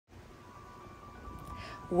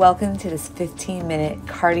Welcome to this 15-minute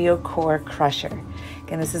cardio core crusher.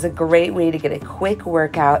 Again, this is a great way to get a quick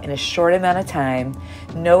workout in a short amount of time.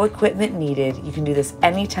 No equipment needed. You can do this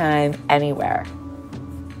anytime, anywhere.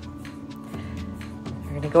 We're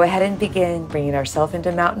going to go ahead and begin bringing ourselves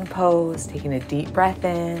into mountain pose, taking a deep breath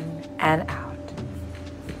in and out.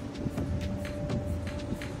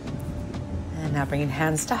 And now bringing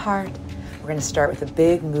hands to heart. We're going to start with a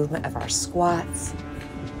big movement of our squats.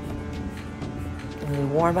 When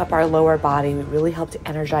we warm up our lower body, we really help to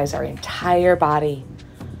energize our entire body.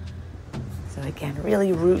 So again,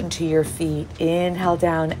 really root into your feet. Inhale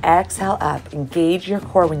down, exhale up. Engage your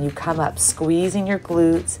core when you come up, squeezing your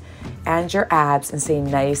glutes and your abs and staying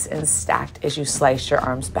nice and stacked as you slice your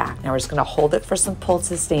arms back. Now we're just going to hold it for some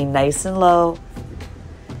pulses, staying nice and low.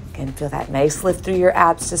 Again, feel that nice lift through your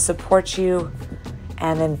abs to support you.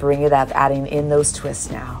 And then bring it up, adding in those twists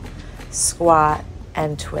now. Squat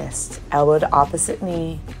and twist, elbow to opposite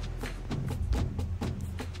knee.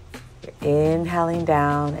 You're inhaling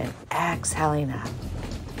down and exhaling up.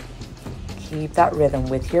 Keep that rhythm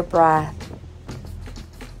with your breath.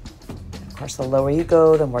 Of course, the lower you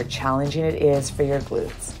go, the more challenging it is for your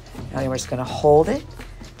glutes. Now we're just going to hold it,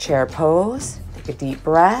 chair pose, take a deep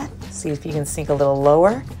breath, see if you can sink a little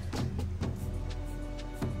lower.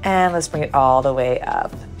 And let's bring it all the way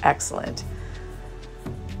up. Excellent.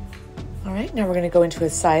 All right, now we're going to go into a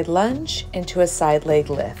side lunge, into a side leg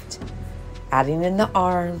lift. Adding in the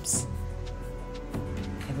arms.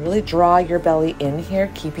 And really draw your belly in here,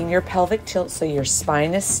 keeping your pelvic tilt so your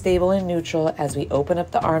spine is stable and neutral as we open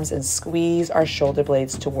up the arms and squeeze our shoulder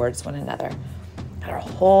blades towards one another. Our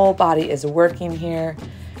whole body is working here,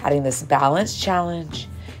 adding this balance challenge.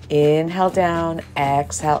 Inhale down,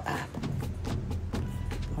 exhale up.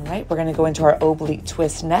 All right, we're going to go into our oblique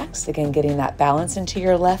twist next. Again, getting that balance into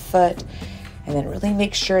your left foot. And then really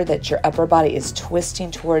make sure that your upper body is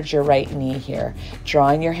twisting towards your right knee here.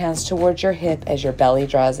 Drawing your hands towards your hip as your belly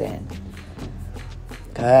draws in.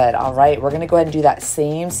 Good. All right, we're going to go ahead and do that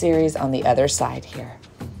same series on the other side here.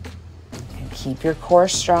 And keep your core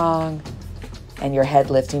strong and your head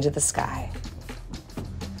lifting to the sky.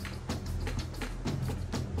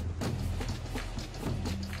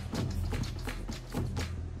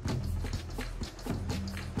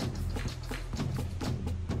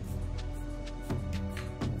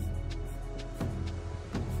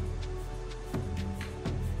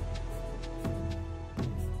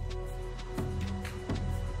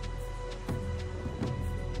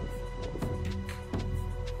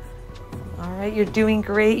 All right, you're doing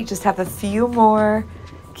great. You just have a few more.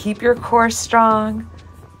 Keep your core strong.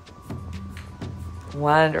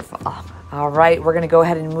 Wonderful. All right, we're going to go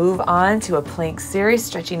ahead and move on to a plank series,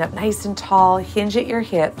 stretching up nice and tall. Hinge at your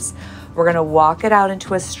hips. We're going to walk it out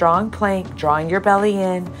into a strong plank, drawing your belly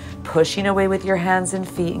in, pushing away with your hands and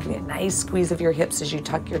feet, and getting a nice squeeze of your hips as you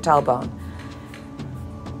tuck your tailbone.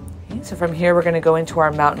 Okay, so from here, we're going to go into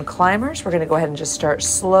our mountain climbers. We're going to go ahead and just start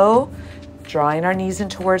slow, drawing our knees in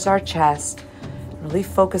towards our chest. Really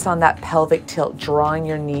focus on that pelvic tilt, drawing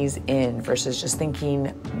your knees in versus just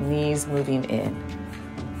thinking knees moving in.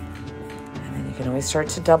 And then you can always start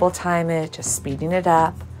to double time it, just speeding it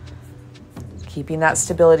up, keeping that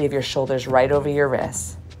stability of your shoulders right over your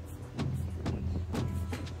wrists.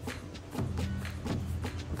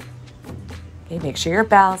 Okay, make sure you're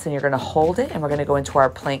balanced and you're going to hold it, and we're going to go into our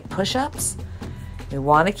plank push-ups. We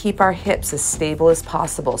want to keep our hips as stable as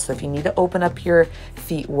possible. So if you need to open up your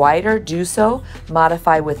feet wider, do so.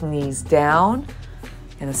 Modify with knees down.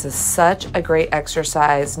 And this is such a great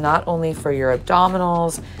exercise, not only for your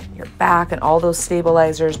abdominals, your back, and all those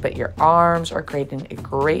stabilizers, but your arms are creating a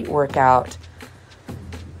great workout.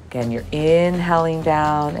 Again, you're inhaling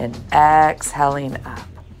down and exhaling up.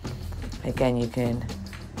 Again, you can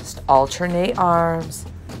just alternate arms,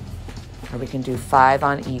 or we can do 5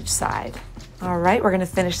 on each side. All right, we're going to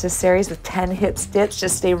finish this series with 10 hips dips.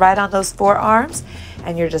 Just stay right on those forearms,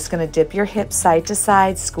 and you're just going to dip your hips side to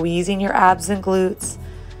side, squeezing your abs and glutes.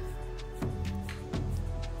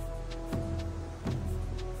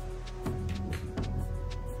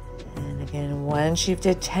 And again, once you've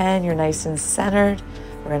did 10, you're nice and centered.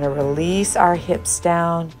 We're going to release our hips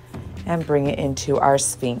down and bring it into our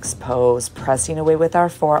Sphinx pose, pressing away with our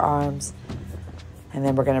forearms. And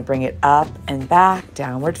then we're going to bring it up and back,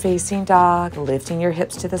 downward facing dog, lifting your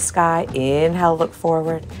hips to the sky. Inhale, look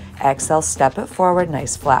forward. Exhale, step it forward,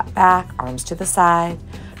 nice flat back, arms to the side,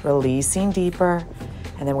 releasing deeper.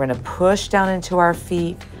 And then we're going to push down into our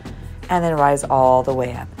feet and then rise all the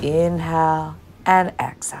way up. Inhale and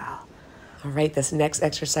exhale. All right, this next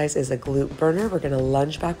exercise is a glute burner. We're going to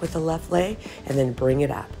lunge back with the left leg and then bring it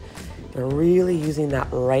up. We're really using that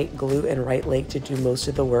right glute and right leg to do most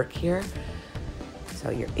of the work here. So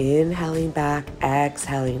you're inhaling back,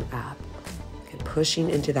 exhaling up, and pushing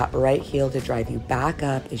into that right heel to drive you back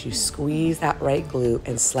up as you squeeze that right glute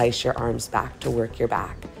and slice your arms back to work your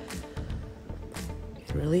back.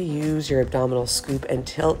 Really use your abdominal scoop and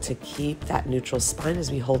tilt to keep that neutral spine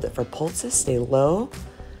as we hold it for pulses. Stay low.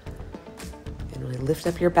 And really lift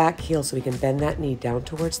up your back heel so we can bend that knee down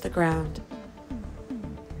towards the ground.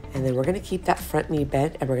 And then we're going to keep that front knee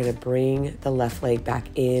bent, and we're going to bring the left leg back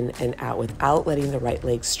in and out without letting the right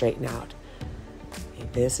leg straighten out. Okay,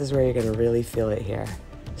 this is where you're going to really feel it here.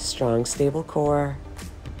 Strong, stable core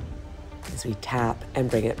as we tap and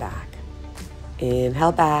bring it back.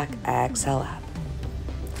 Inhale back, exhale up.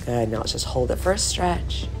 Good, now let's just hold it for a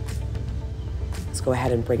stretch. Let's go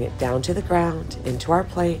ahead and bring it down to the ground, into our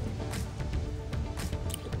plank.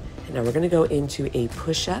 And now we're gonna go into a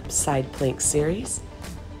push-up side plank series.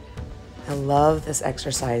 I love this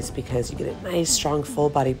exercise because you get a nice, strong, full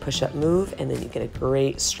body push-up move, and then you get a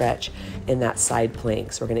great stretch in that side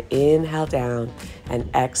plank. So we're gonna inhale down and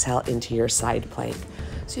exhale into your side plank.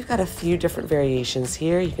 So you've got a few different variations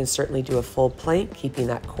here. You can certainly do a full plank, keeping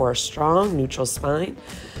that core strong, neutral spine.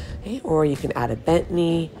 Okay, or you can add a bent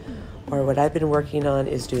knee, or what I've been working on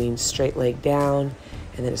is doing straight leg down,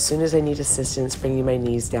 and then as soon as I need assistance, bringing my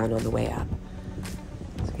knees down on the way up.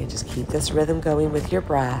 So again, just keep this rhythm going with your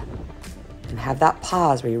breath, and have that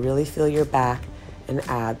pause where you really feel your back and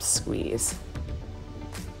abs squeeze.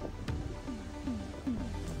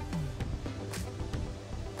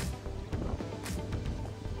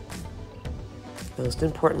 Most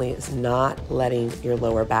importantly is not letting your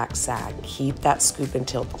lower back sag. Keep that scoop and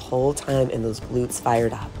tilt the whole time and those glutes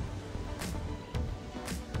fired up.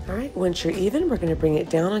 All right, once you're even, we're gonna bring it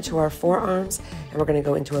down onto our forearms, and we're gonna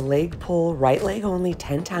go into a leg pull, right leg only,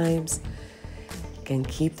 10 times. Again,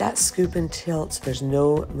 keep that scoop and tilt so there's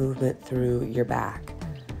no movement through your back.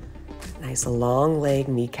 Nice long leg,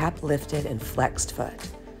 kneecap lifted and flexed foot.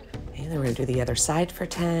 And then we're gonna do the other side for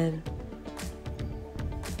 10.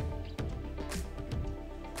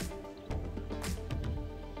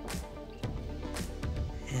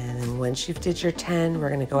 Once you've did your 10, we're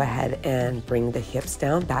gonna go ahead and bring the hips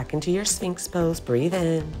down back into your Sphinx pose. Breathe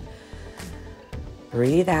in,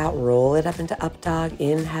 breathe out, roll it up into up dog,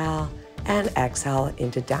 inhale, and exhale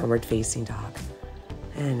into downward facing dog.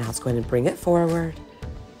 And now let's go ahead and bring it forward.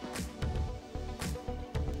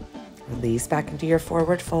 Release back into your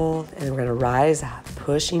forward fold, and we're gonna rise up,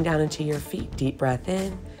 pushing down into your feet, deep breath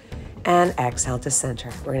in, and exhale to center.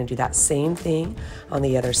 We're gonna do that same thing on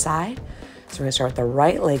the other side. So we're gonna start with the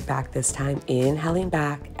right leg back this time, inhaling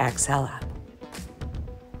back, exhale up.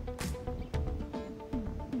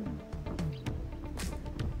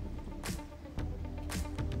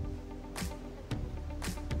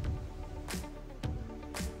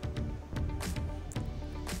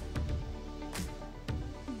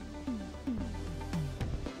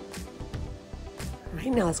 All right,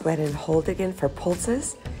 now let's go ahead and hold again for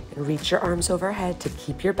pulses, and reach your arms overhead to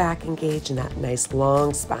keep your back engaged in that nice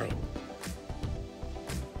long spine.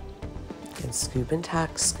 And scoop and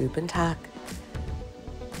tuck, scoop and tuck.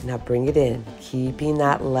 Now bring it in, keeping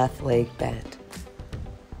that left leg bent.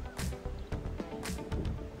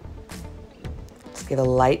 Just give a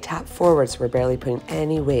light tap forward so we're barely putting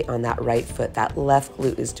any weight on that right foot. That left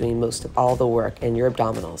glute is doing most of all the work, and your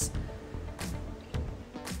abdominals.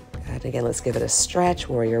 Good, again, let's give it a stretch,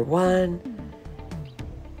 warrior one,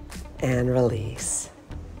 and release.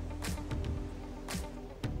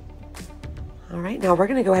 All right, now we're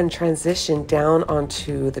gonna go ahead and transition down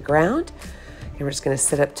onto the ground. And we're just gonna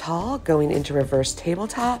sit up tall, going into reverse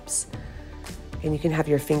tabletops. And you can have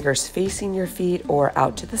your fingers facing your feet or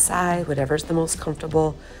out to the side, whatever's the most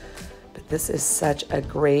comfortable. But this is such a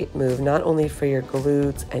great move, not only for your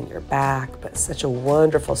glutes and your back, but such a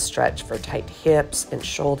wonderful stretch for tight hips and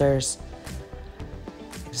shoulders.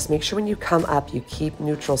 Just make sure when you come up, you keep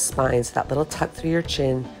neutral spine, so that little tuck through your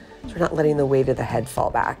chin, so we're not letting the weight of the head fall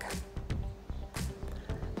back.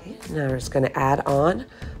 Now we're just going to add on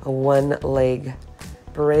a one leg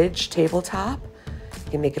bridge tabletop.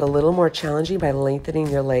 You can make it a little more challenging by lengthening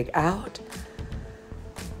your leg out.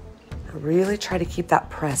 Really try to keep that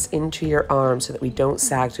press into your arms so that we don't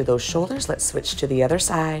sag through those shoulders. Let's switch to the other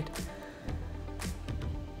side.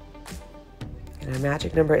 And our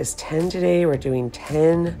magic number is 10 today. We're doing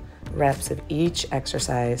 10 reps of each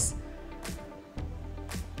exercise.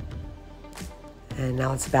 And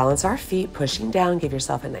now let's balance our feet, pushing down. Give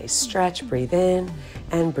yourself a nice stretch. Breathe in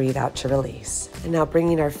and breathe out to release. And now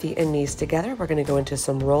bringing our feet and knees together, we're going to go into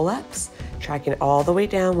some roll-ups, tracking all the way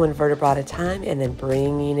down, one vertebra at a time, and then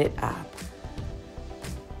bringing it up.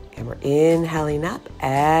 And we're Inhaling up,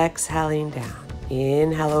 exhaling down.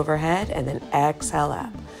 Inhale overhead and then exhale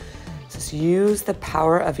up. Just use the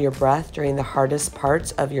power of your breath during the hardest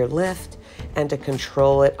parts of your lift and to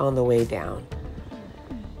control it on the way down.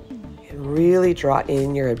 And really draw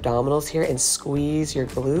in your abdominals here and squeeze your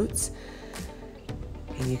glutes.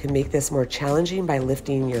 And you can make this more challenging by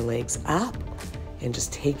lifting your legs up and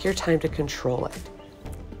just take your time to control it.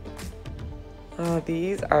 Oh,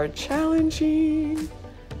 these are challenging.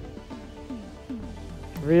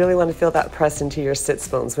 Really want to feel that press into your sits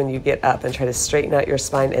bones when you get up and try to straighten out your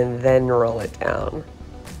spine and then roll it down.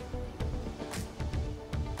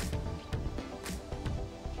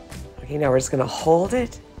 Okay, now we're just going to hold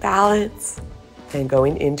it, balance, and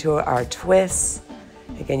going into our twists.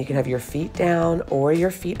 Again, you can have your feet down or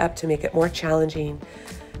your feet up to make it more challenging.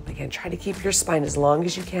 Again, try to keep your spine as long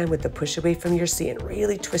as you can with the push away from your seat and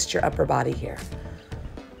really twist your upper body here.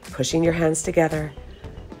 Pushing your hands together.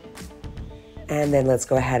 And then let's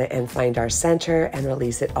go ahead and find our center and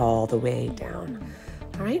release it all the way down.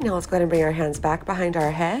 All right, now let's go ahead and bring our hands back behind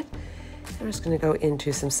our head. And we're just going to go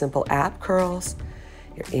into some simple ab curls.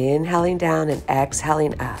 You're inhaling down and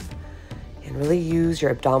exhaling up. And really use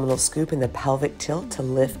your abdominal scoop and the pelvic tilt to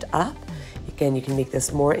lift up. Again, you can make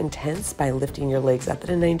this more intense by lifting your legs up at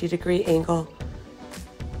a 90-degree angle.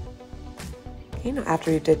 Okay, now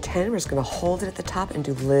after you did 10, we're just going to hold it at the top and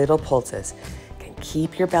do little pulses. Again,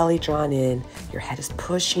 keep your belly drawn in. Your head is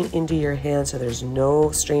pushing into your hands so there's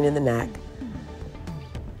no strain in the neck.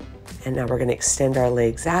 And now we're going to extend our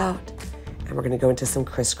legs out and we're going to go into some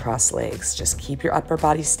crisscross legs. Just keep your upper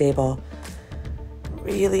body stable.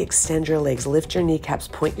 Really extend your legs, lift your kneecaps,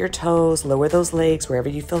 point your toes, lower those legs wherever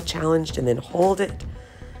you feel challenged, and then hold it.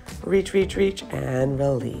 Reach, reach, reach, and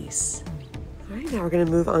release. All right, now we're going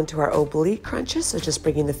to move on to our oblique crunches. So just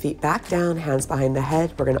bringing the feet back down, hands behind the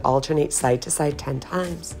head. We're going to alternate side to side 10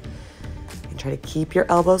 times. And try to keep your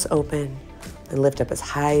elbows open and lift up as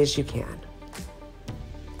high as you can.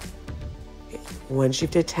 Once you've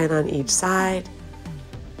did 10 on each side,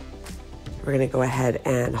 we're going to go ahead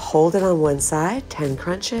and hold it on one side, 10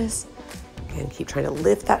 crunches, and keep trying to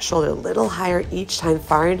lift that shoulder a little higher each time,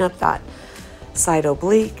 firing up that side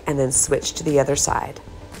oblique, and then switch to the other side.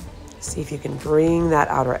 See if you can bring that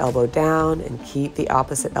outer elbow down and keep the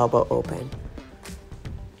opposite elbow open.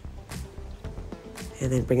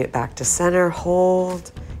 And then bring it back to center,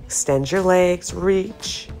 hold, extend your legs,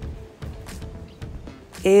 reach,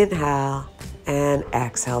 inhale, and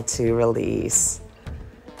exhale to release.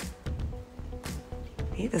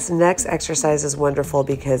 This next exercise is wonderful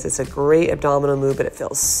because it's a great abdominal move, but it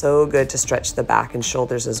feels so good to stretch the back and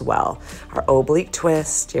shoulders as well. Our oblique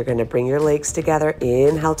twist, you're going to bring your legs together,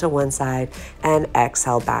 inhale to one side, and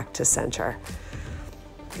exhale back to center.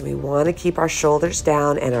 And we want to keep our shoulders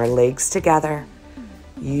down and our legs together,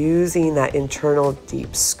 using that internal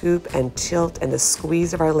deep scoop and tilt and the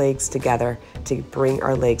squeeze of our legs together to bring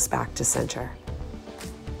our legs back to center.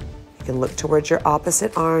 You can look towards your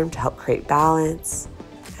opposite arm to help create balance.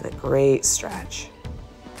 And a great stretch.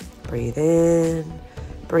 Breathe in,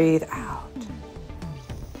 breathe out.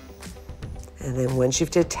 And then once you've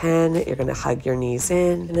did 10, you're going to hug your knees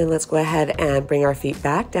in. And then let's go ahead and bring our feet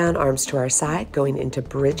back down, arms to our side, going into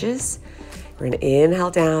bridges. We're going to inhale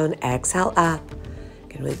down, exhale up.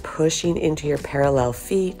 Again, really pushing into your parallel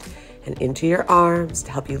feet and into your arms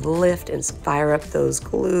to help you lift and fire up those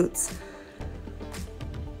glutes.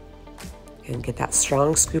 And get that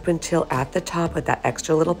strong scoop and tilt at the top with that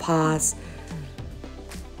extra little pause.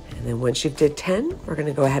 And then once you've did 10, we're going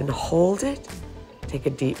to go ahead and hold it. Take a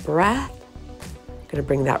deep breath. Going to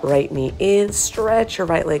bring that right knee in, stretch your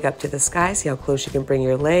right leg up to the sky. See how close you can bring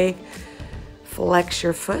your leg. Flex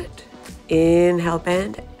your foot. Inhale,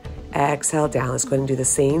 bend. Exhale, down. Let's go ahead and do the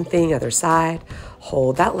same thing, other side.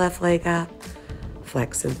 Hold that left leg up.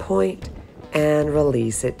 Flex and point. And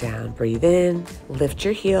release it down. Breathe in, lift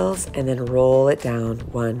your heels, and then roll it down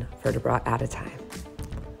one vertebra at a time.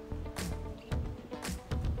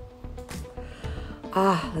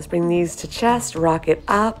 Let's bring these to chest, rock it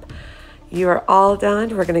up. You are all done.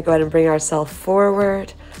 We're going to go ahead and bring ourselves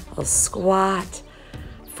forward. A squat,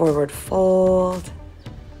 forward fold,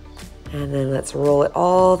 and then let's roll it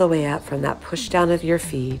all the way up from that push down of your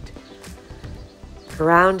feet.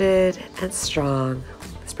 Grounded and strong.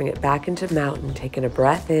 Let's bring it back into mountain, taking a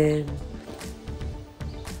breath in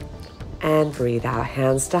and breathe out,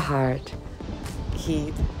 hands to heart.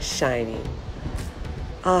 Keep shining.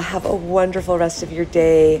 Have a wonderful rest of your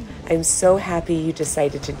day. I'm so happy you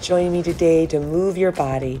decided to join me today to move your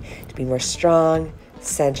body to be more strong,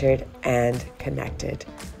 centered, and connected.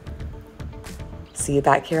 See you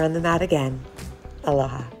back here on the mat again.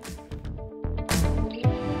 Aloha.